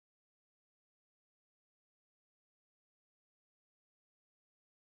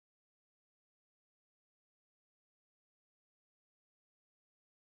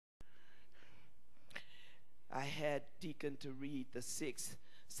I had Deacon to read the 6th,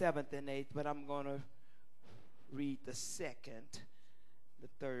 7th, and 8th, but I'm going to read the 2nd,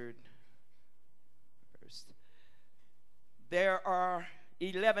 the 3rd verse. There are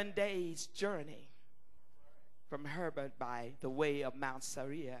 11 days' journey from Herbert by the way of Mount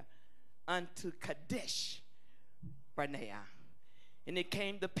Sariah unto Kadesh Barnea. And it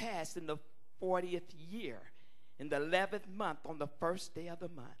came to pass in the 40th year, in the 11th month, on the first day of the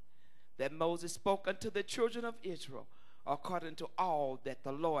month, that Moses spoke unto the children of Israel according to all that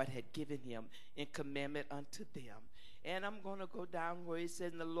the Lord had given him in commandment unto them. And I'm going to go down where it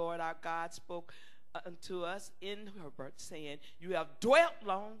says, and the Lord our God spoke unto us in Herbert, saying, you have dwelt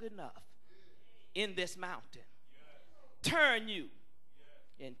long enough in this mountain. Turn you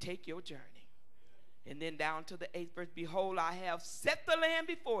and take your journey. And then down to the 8th verse, behold, I have set the land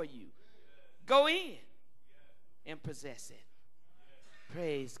before you. Go in and possess it.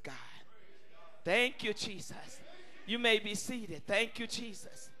 Praise God. Thank you, Jesus. You may be seated. Thank you,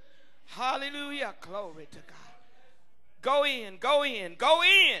 Jesus. Hallelujah. Glory to God. Go in, go in, go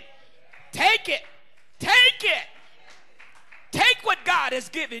in. Take it. Take it. Take what God has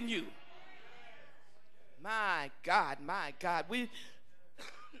given you. My God, my God. We're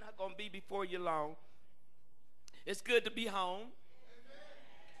not going to be before you long. It's good to be home.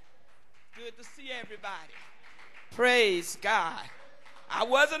 Good to see everybody. Praise God. I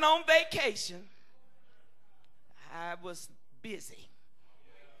wasn't on vacation. I was busy.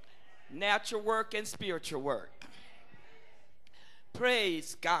 Natural work and spiritual work.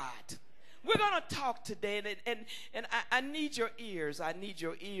 Praise God. We're going to talk today, and I need your ears. I need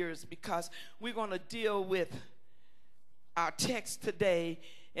your ears because we're going to deal with our text today.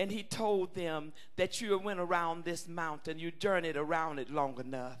 And he told them that you went around this mountain. You journeyed around it long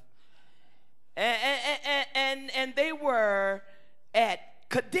enough. And they were at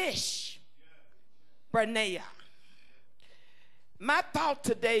Kadesh Barnea. My thought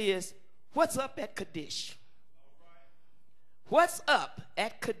today is, what's up at Kadesh? What's up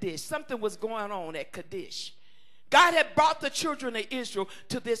at Kadesh? Something was going on at Kadesh. God had brought the children of Israel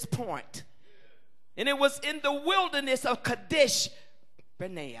to this point. And it was in the wilderness of Kadesh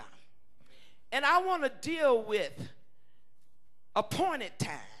Barnea. And I want to deal with appointed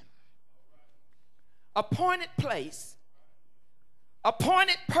time, appointed place,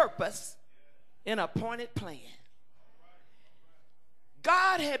 appointed purpose, and appointed plan.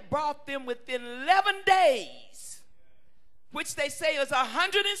 God had brought them within 11 days, which they say is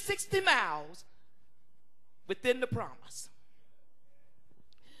 160 miles within the promise.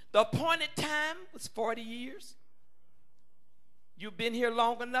 The appointed time was 40 years. You've been here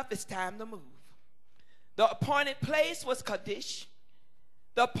long enough, it's time to move. The appointed place was Kadesh.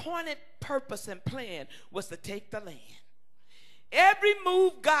 The appointed purpose and plan was to take the land. Every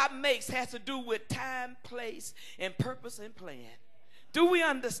move God makes has to do with time, place, and purpose and plan. Do we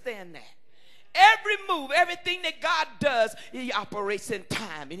understand that? Every move, everything that God does, he operates in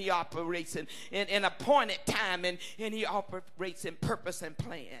time, and he operates in appointed time, and he operates in purpose and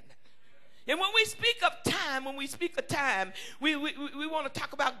plan. And when we speak of time, we want to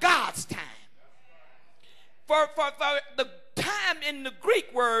talk about God's time. For the time in the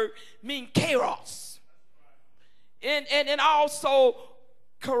Greek word means kairos. And also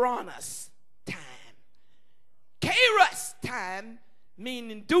koronos time. Kairos time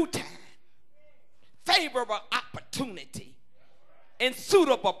meaning due time, favorable opportunity, and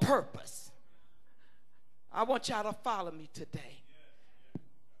suitable purpose. I want y'all to follow me today,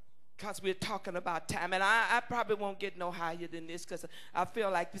 because we're talking about time. And I probably won't get no higher than this, because I feel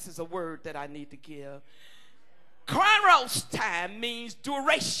like this is a word that I need to give. Chronos time means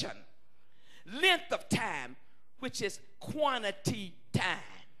duration, length of time, which is quantity time.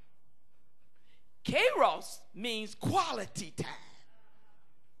 Kairos means quality time.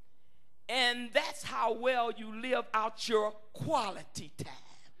 And that's how well you live out your quality time.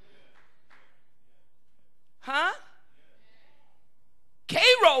 Huh?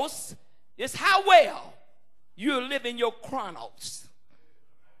 Kairos is how well you're living your chronos.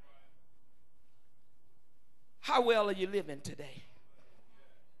 How well are you living today?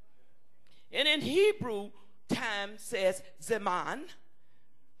 And in Hebrew, time says zeman,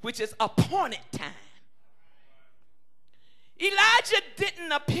 which is appointed time. Elijah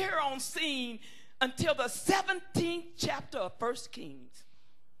didn't appear on scene until the 17th chapter of 1 Kings.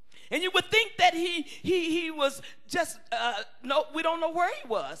 And you would think that he was just, no, we don't know where he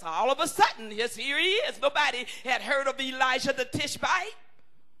was. All of a sudden, yes, here he is. Nobody had heard of Elijah the Tishbite.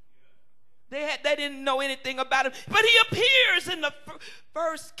 They didn't know anything about him. But he appears in the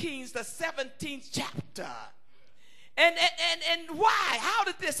 1 Kings, the 17th chapter. And why? How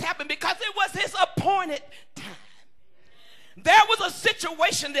did this happen? Because it was his appointed time. There was a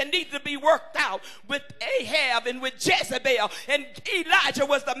situation that needed to be worked out with Ahab and with Jezebel, and Elijah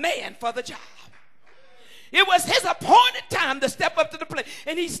was the man for the job. It was his appointed time to step up to the plate,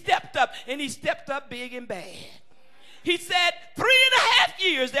 and he stepped up, big and bad. He said, 3.5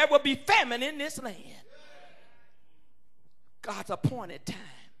 years there will be famine in this land. God's appointed time.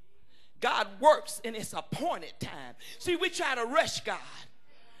 God works in his appointed time. See, we try to rush God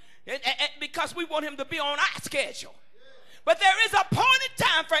because we want him to be on our schedule. But there is appointed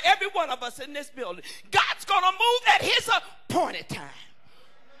time for every one of us in this building. God's going to move at his appointed time.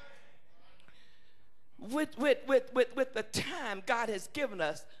 With the time God has given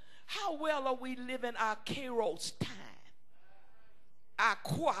us, how well are we living our Kairos time? Our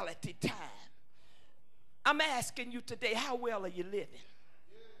quality time. I'm asking you today, how well are you living?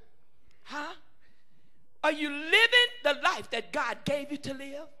 Huh? Are you living the life that God gave you to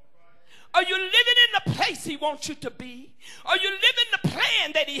live? Are you living in the place he wants you to be? Are you living the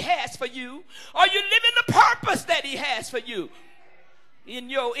plan that he has for you? Are you living the purpose that he has for you? In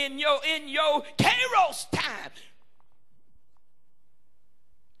your Kairos time.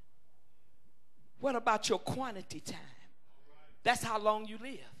 What about your quantity time? That's how long you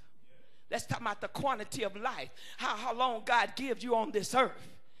live. Let's talk about the quantity of life. How long God gives you on this earth.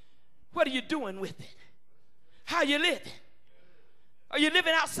 What are you doing with it? How are you living? Are you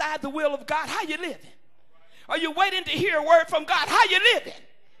living outside the will of God? How are you living? Are you waiting to hear a word from God? How are you living?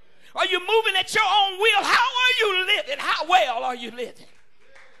 Are you moving at your own will? How are you living? How well are you living?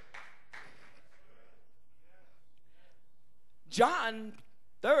 John,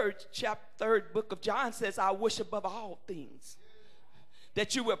 third book of John says, I wish above all things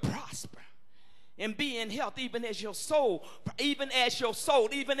that you will prosper and be in health, even as your soul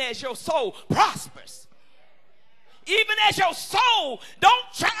prospers. Even as your soul,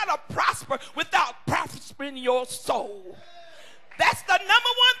 don't try to prosper without prospering your soul. That's the number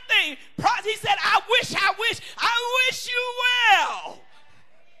one thing. He said, I wish you well.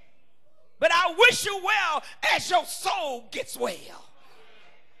 But I wish you well as your soul gets well.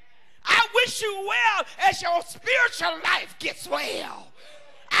 I wish you well as your spiritual life gets well.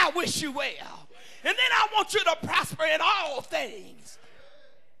 I wish you well. And then I want you to prosper in all things.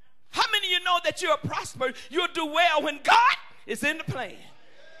 How many of you know that you'll prosper, you'll do well when God is in the plan?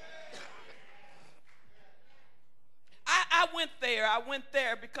 I went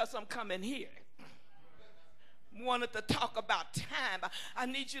there because I'm coming here. Wanted to talk about time. I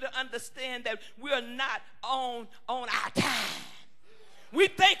need you to understand that we're not on our time. We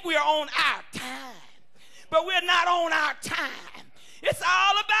think we're on our time, but we're not on our time. It's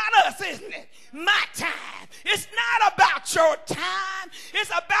all about us, isn't it? My time. It's not about your time. It's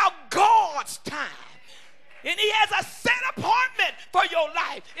about God's time. And he has a set appointment for your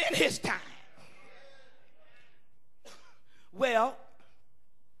life in his time. Well,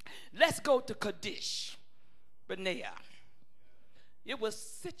 let's go to Kadesh Barnea. It was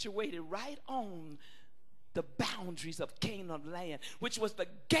situated right on the boundaries of Kindom land, which was the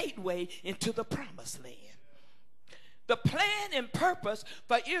gateway into the promised land. The plan and purpose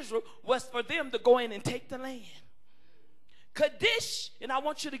for Israel was for them to go in and take the land. Kadesh, and I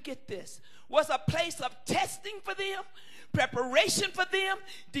want you to get this, was a place of testing for them, preparation for them,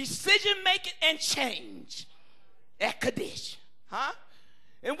 decision making, and change at Kadesh. Huh?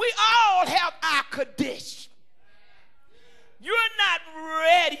 And we all have our Kadesh. You're not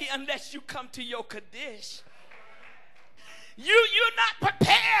ready unless you come to your Kadesh. You're not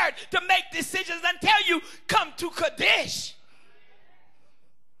prepared to make decisions until you come to Kadesh.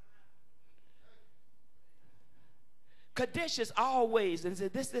 Kadesh is always, and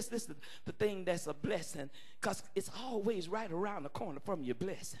this is the thing that's a blessing, because it's always right around the corner from your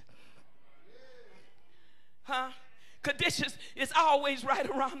blessing. Huh? Kadesh is always right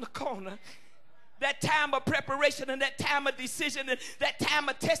around the corner. That time of preparation and that time of decision and that time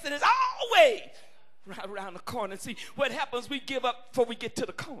of testing is always right around the corner. See, what happens, we give up before we get to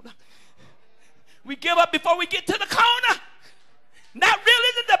the corner. We give up before we get to the corner. Not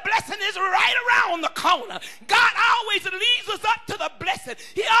realizing the blessing is right around the corner. God always leads us up to the blessing.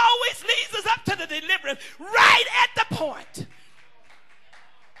 He always leads us up to the deliverance right at the point.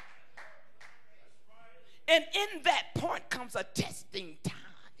 And in that point comes a testing time.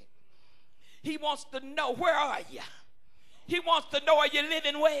 He wants to know, where are you? He wants to know, are you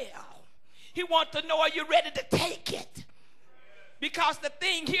living well? He wants to know, are you ready to take it? Because the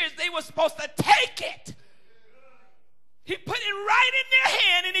thing here is they were supposed to take it. He put it right in their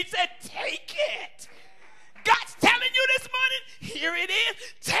hand and he said, take it. God's telling you this morning, here it is,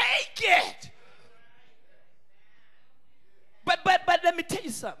 take it.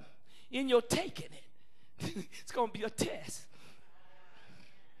 in your taking it. It's going to be a test.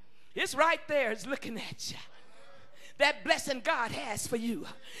 It's right there. It's looking at you. That blessing God has for you,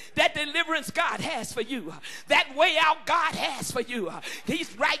 that deliverance God has for you, that way out God has for you.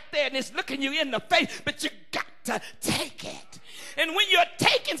 He's right there and it's looking you in the face, but you got to take it. And when you're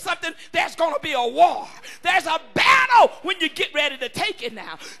taking something, there's going to be a war. There's a battle when you get ready to take it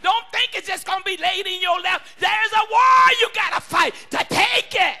now. Don't think it's just going to be laid in your lap. There's a war you got to fight to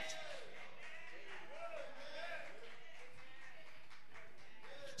take it.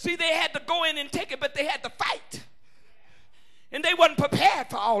 See, they had to go in and take it, but they had to fight. And they wasn't prepared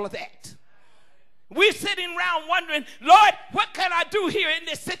for all of that. We're sitting around wondering, Lord, what can I do here in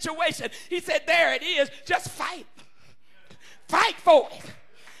this situation? He said, there it is. Just fight. Fight for it.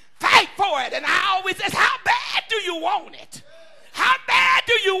 Fight for it. And I always say, how bad do you want it? How bad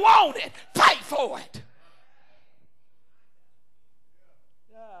do you want it? Fight for it.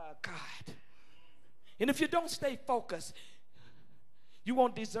 Oh, God. And if you don't stay focused, you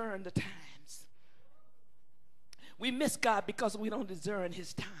won't discern the times. We miss God because we don't discern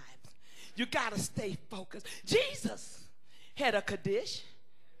his times. You got to stay focused. Jesus had a Kaddish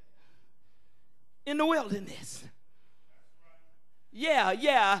in the wilderness.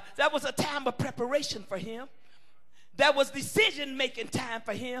 Yeah, that was a time of preparation for him. That was decision-making time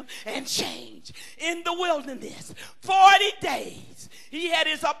for him and change in the wilderness. 40 days. He had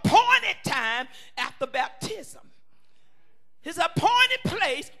his appointed time after baptism. His appointed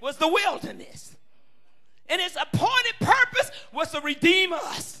place was the wilderness. And his appointed purpose was to redeem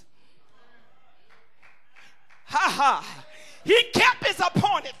us. He kept his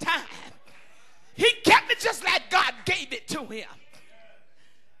appointed time. He kept it just like God gave it to him.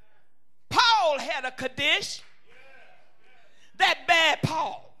 Paul had a Kaddish. That bad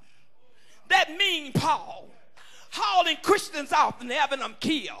Paul. That mean Paul. Hauling Christians off and having them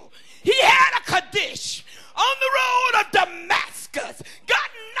killed. He had a Kaddish on the road of Damascus. God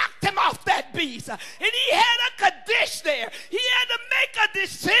knocked him off that beast. And he had a Kaddish there. He had to make a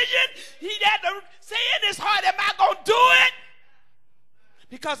decision. He had to say in his heart, am I going to do it?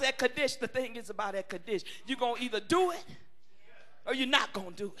 Because that Kaddish, the thing is about that Kaddish, you're going to either do it or you're not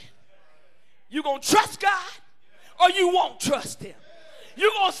going to do it. You're going to trust God or you won't trust him.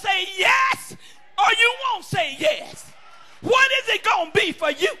 You're going to say yes or you won't say yes. What is it going to be for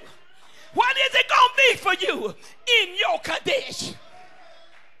you? What is it going to be for you in your Kaddish?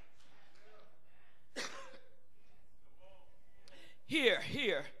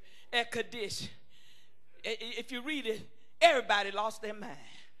 Here at Kaddish, if you read it, everybody lost their mind.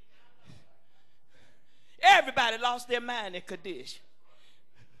 Everybody lost their mind at Kaddish.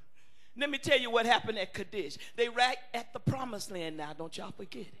 Let me tell you what happened at Kaddish. They right at the promised land now, don't y'all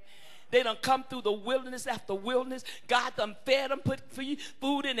forget it. They done come through the wilderness after wilderness. God done fed them, put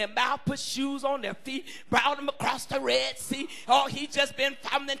food in their mouth, put shoes on their feet, brought them across the Red Sea. Oh, he just been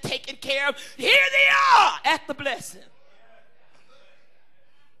from them taken care of. Here they are at the blessing.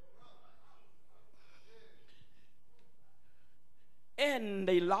 And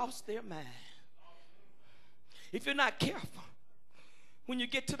they lost their mind. If you're not careful, when you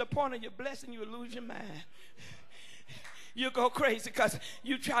get to the point of your blessing, you'll lose your mind. You'll go crazy because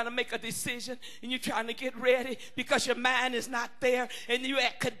you're trying to make a decision and you're trying to get ready because your mind is not there and you're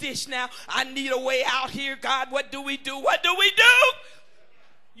at Kaddish now. I need a way out here. God, what do we do? What do we do?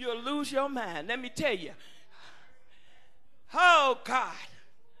 You'll lose your mind. Let me tell you. Oh, God.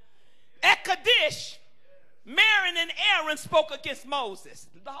 At Kaddish, Miriam and Aaron spoke against Moses.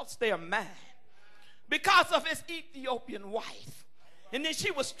 Lost their mind because of his Ethiopian wife. And then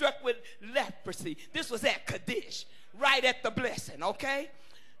she was struck with leprosy. This was at Kaddish. Right at the blessing, okay?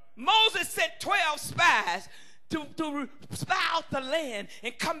 Moses sent 12 spies to spy out the land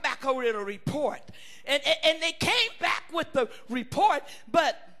and come back over with a report. And they came back with the report,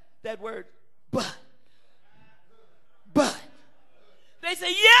 but that word, but. They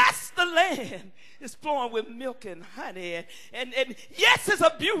say, yes, the land is flowing with milk and honey. And yes, it's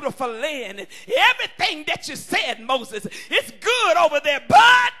a beautiful land. And everything that you said, Moses, it's good over there,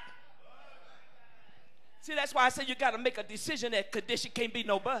 but. See, that's why I say you got to make a decision at Kaddish. It can't be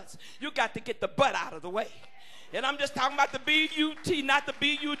no buts. You got to get the butt out of the way. And I'm just talking about the B-U-T, not the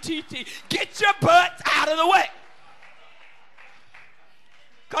B-U-T-T. Get your butts out of the way.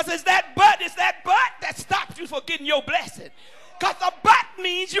 Because it's that butt that stops you from getting your blessing. Because the butt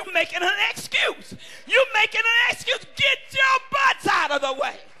means you're making an excuse. You're making an excuse. Get your butts out of the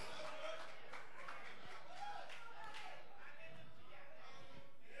way.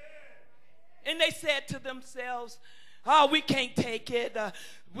 And they said to themselves, oh, we can't take it.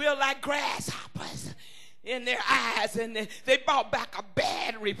 We're like grasshoppers. in their eyes, and they brought back a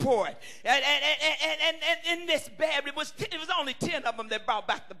bad report. And in this bad, it was only 10 of them that brought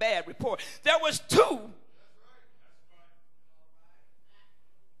back the bad report. There was 2.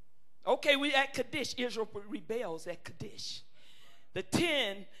 Okay, we at Kadesh. Israel rebels at Kadesh. The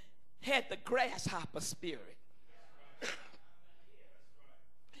 10 had the grasshopper spirit.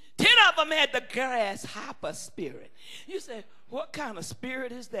 10 of them had the grasshopper spirit. You say, what kind of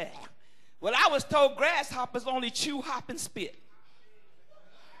spirit is that? Well, I was told grasshoppers only chew, hop, and spit.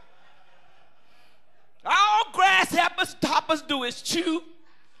 All grasshoppers do is chew,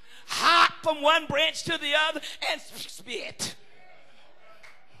 hop from one branch to the other, and spit.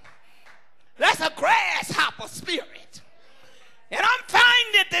 That's a grasshopper spirit. And I'm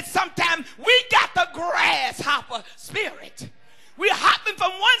finding that sometimes we got the grasshopper spirit. We're hopping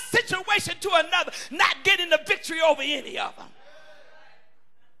from one situation to another, not getting the victory over any of them.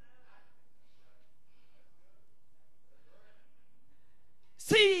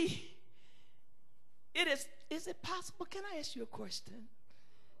 See, is it possible? Can I ask you a question?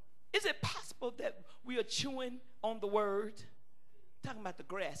 Is it possible that we are chewing on the word, talking about the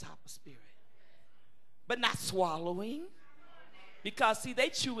grasshopper spirit, but not swallowing? Because, see, they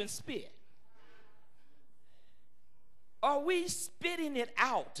chew and spit. Are we spitting it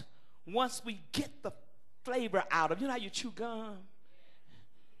out once we get the flavor out of it? You know how you chew gum?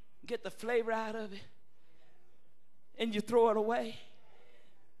 Get the flavor out of it, and you throw it away?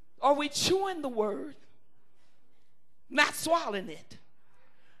 Are we chewing the word, not swallowing it?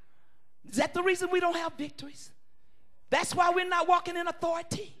 Is that the reason we don't have victories? That's why we're not walking in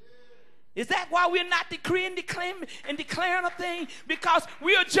authority? Is that why we're not decreeing, declaring a thing? Because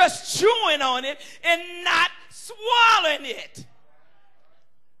we are just chewing on it and not swallowing it.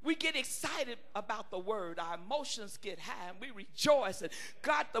 We get excited about the word. Our emotions get high and we rejoice. And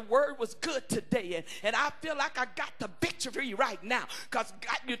God, the word was good today. And I feel like I got the victory right now. Because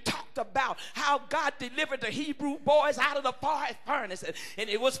you talked about how God delivered the Hebrew boys out of the furnace. And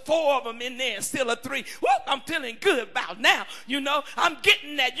it was 4 of them in there and still a 3. Woo, I'm feeling good about now. You know, I'm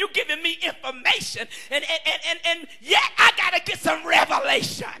getting that. You're giving me information. And yet I got to get some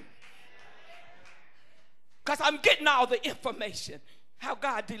revelation. Because I'm getting all the information. How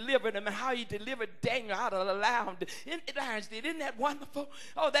God delivered them and how he delivered Daniel out of the lions. Isn't that wonderful?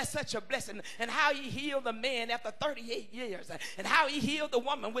 Oh, that's such a blessing. And how he healed the man after 38 years. And how he healed the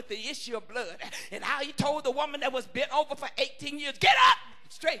woman with the issue of blood. And how he told the woman that was bent over for 18 years, get up,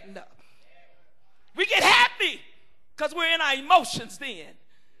 straighten up. We get happy because we're in our emotions then.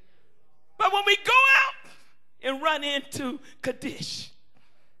 But when we go out and run into Kadesh,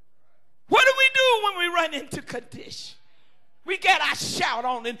 what do we do when we run into Kadesh? We get our shout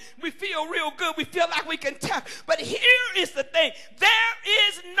on and we feel real good. We feel like we can talk. But here is the thing. There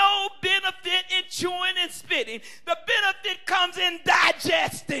is no benefit in chewing and spitting. The benefit comes in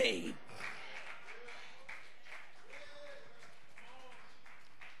digesting.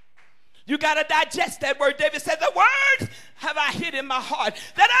 You got to digest that word. David said, the word have I hid in my heart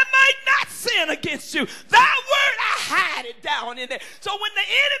that I might not sin against you. Thy word I hide it down in there. So when the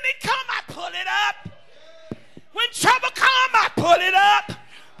enemy come, I pull it up. When trouble comes, I pull it up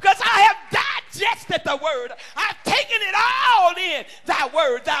because I have digested the word. I've taken it all in. Thy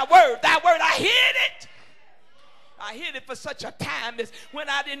word, thy word, thy word. I hid it. I hid it for such a time as when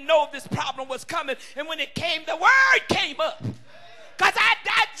I didn't know this problem was coming. And when it came, the word came up because I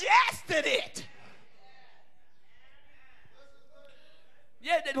digested it.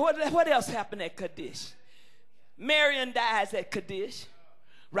 Yeah, what else happened at Kadesh? Miriam dies at Kadesh,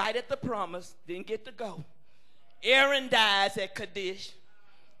 right at the promise, didn't get to go. Aaron dies at Kadesh.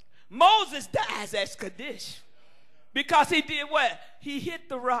 Moses dies at Kadesh because he did what? He hit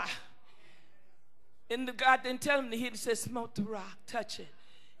the rock. And the God didn't tell him to hit it. He said, smote the rock, touch it.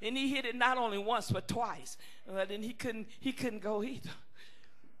 And he hit it not only once but twice. Then he couldn't go either.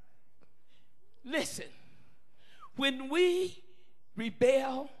 Listen, when we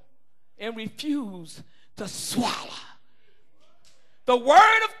rebel and refuse to swallow the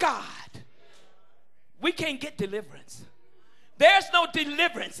word of God, we can't get deliverance. There's no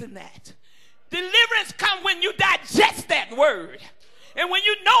deliverance in that. Deliverance comes when you digest that word. And when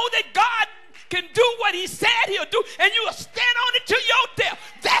you know that God can do what he said he'll do, and you will stand on it to your death.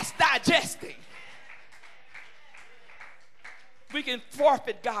 That's digesting. We can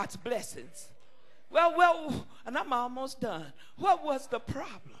forfeit God's blessings. Well, and I'm almost done. What was the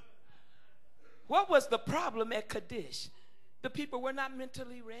problem? What was the problem at Kadesh? The people were not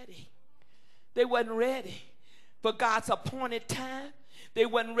mentally ready. They wasn't ready for God's appointed time. They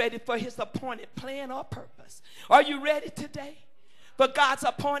wasn't ready for his appointed plan or purpose. Are you ready today for God's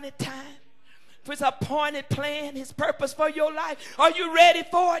appointed time? for his appointed plan, his purpose for your life. Are you ready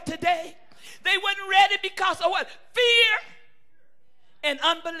for it today? They weren't ready because of what? Fear and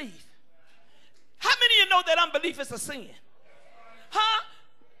unbelief. How many of you know that unbelief is a sin? Huh?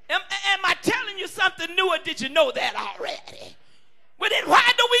 Am I telling you something new, or did you know that already? Well, then why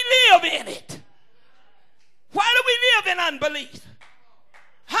do we live in it? Why do we live in unbelief?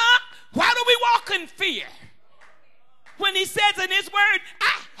 Huh? Why do we walk in fear? When he says in his word,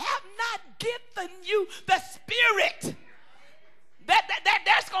 I have not given you the spirit.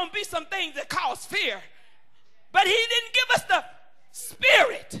 There's going to be some things that cause fear. But he didn't give us the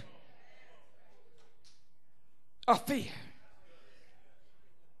spirit of fear.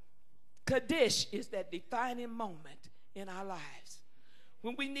 Kadesh is that defining moment in our lives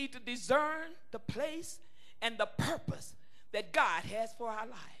when we need to discern the place and the purpose that God has for our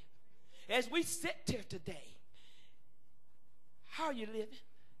life. As we sit here today, how are you living?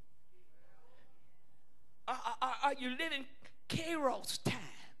 Are you living Kairos time?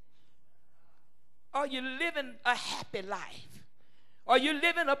 Are you living a happy life? Are you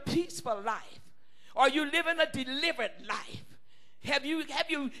living a peaceful life? Are you living a delivered life? Have you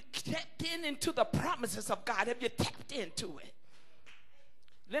tapped into the promises of God? Have you tapped into it?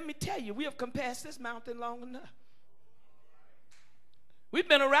 Let me tell you, we have compassed this mountain long enough. We've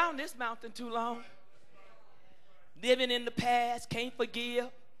been around this mountain too long. Living in the past, can't forgive,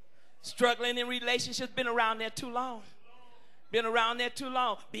 struggling in relationships, been around there too long. Been around there too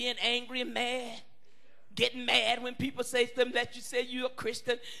long. Being angry and mad. Getting mad when people say something that you say you're a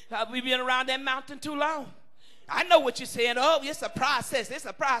Christian. We've been around that mountain too long. I know what you're saying. Oh, it's a process. It's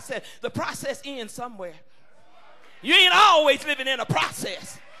a process. The process ends somewhere. You ain't always living in a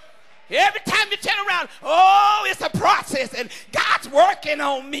process. Every time you turn around, oh, it's a process, and God's working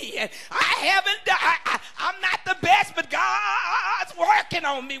on me, and I'm not the best, but God's working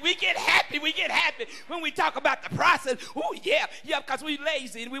on me. We get happy when we talk about the process. Oh, yeah, because we're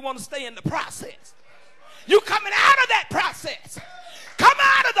lazy and we want to stay in the process. You coming out of that process. Come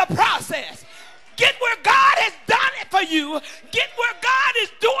out of the process. Get where God has done it for you. Get where God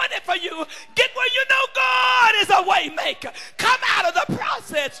is doing it for you. Get where you know God is a way maker. Come out of the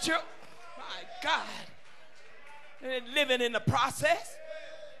process, church. My God. And living in the process,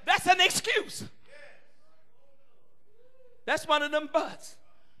 that's an excuse. That's one of them buts.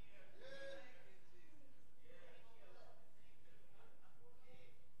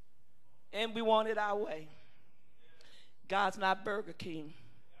 And we want it our way. God's not Burger King.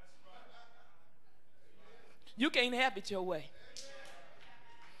 You can't have it your way.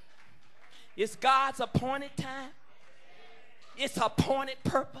 It's God's appointed time. It's appointed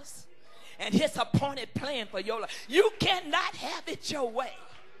purpose. And his appointed plan for your life. You cannot have it your way.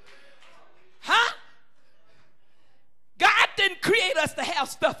 Huh? God didn't create us to have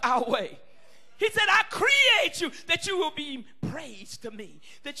stuff our way. He said, I create you that you will be praised to me,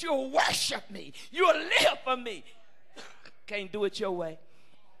 that you'll worship me, you'll live for me. Can't do it your way.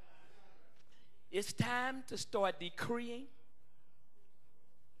 It's time to start decreeing,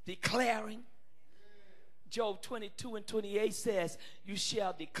 declaring. Job 22:28 says, you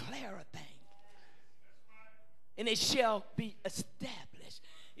shall declare a thing, and it shall be established.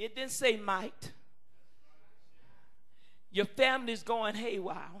 It didn't say might. Your family's going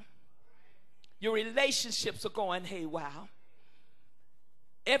haywire. Your relationships are going haywire.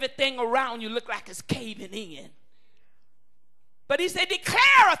 Everything around you look like it's caving in. But he said,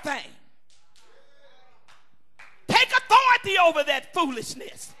 declare a thing. Take authority over that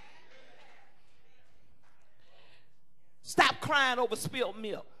foolishness. Stop crying over spilled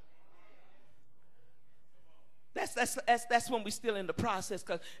milk. That's when we're still in the process,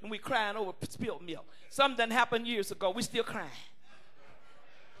 and we're crying over spilled milk. Something done happened years ago. We're still crying.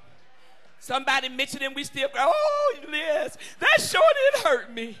 Somebody mentioned it, we still cry. Oh, Liz, that sure did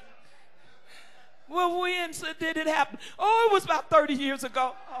hurt me. Well, when did it happen? Oh, it was about 30 years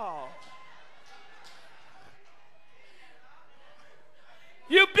ago. Oh.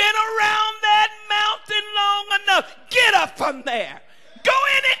 You've been around that mountain long enough. Get up from there. Go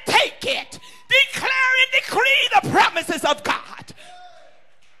in and take it. Declare and decree the promises of God.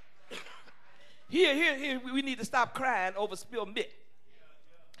 Here, we need to stop crying over spilled milk.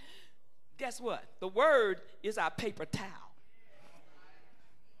 Guess what? The word is our paper towel.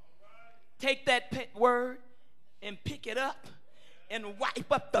 Take that word and pick it up and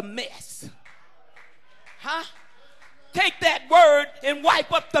wipe up the mess. Huh? Take that word and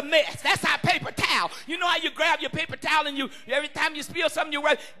wipe up the mess. That's our paper towel. You know how you grab your paper towel and every time you spill something, you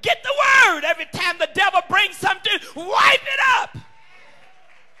get the word. Every time the devil brings something, wipe it up.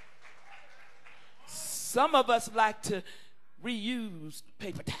 Some of us like to reuse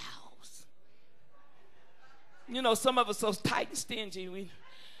paper towels. You know, some of us so tight and stingy.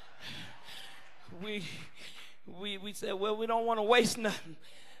 We said, well, we don't want to waste nothing.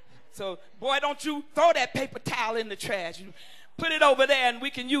 So, boy, don't you throw that paper towel in the trash. You put it over there and we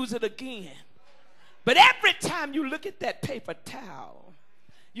can use it again. But every time you look at that paper towel,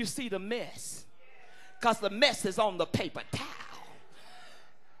 you see the mess. Because the mess is on the paper towel.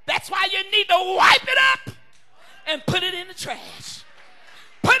 That's why you need to wipe it up and put it in the trash.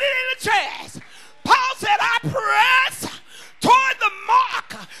 Put it in the trash. Paul said, I press toward the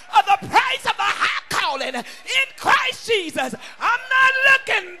mark of the prize of the high calling in Christ Jesus. I'm not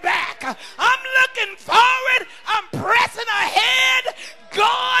looking back. I'm looking forward. I'm pressing ahead.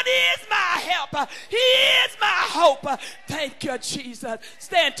 God is my help. He is my hope. Thank you, Jesus.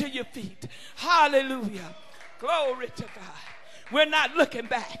 Stand to your feet. Hallelujah. Glory to God. We're not looking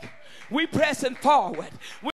back. We're pressing forward.